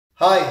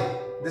Hi,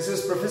 this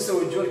is Professor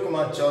Ujjwal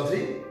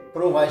Chowdhury,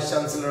 Pro Vice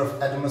Chancellor of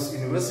Adamas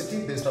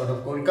University based out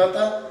of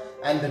Kolkata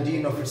and the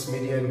Dean of its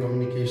Media and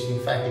Communication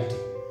faculty.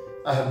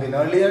 I have been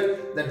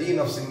earlier the Dean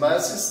of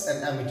Symbiosis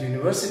and Amit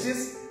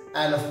Universities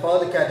and of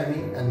Pearl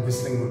Academy and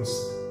Whistling Woods.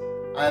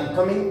 I am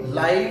coming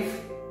live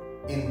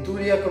in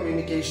Turiya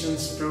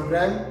Communications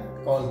program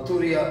called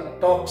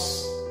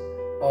TuriyaTalks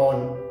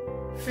on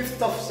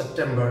 5th of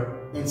September,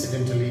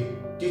 incidentally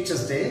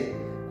Teachers Day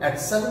at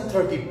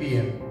 7:30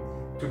 p.m.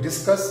 to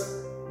discuss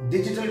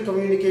digital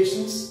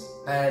communications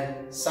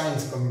and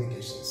science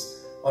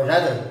communications, or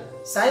rather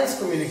science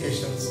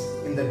communications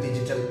in the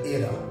digital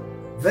era.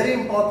 Very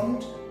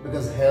important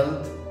because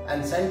health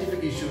and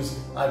scientific issues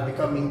are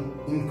becoming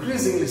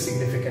increasingly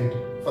significant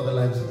for the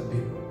lives of the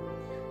people.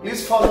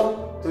 Please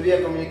follow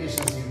Turiya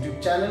Communications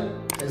YouTube channel,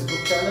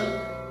 Facebook channel,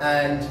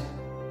 and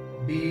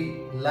be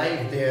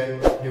live there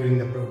during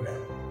the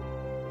program.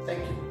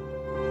 Thank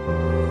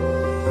you.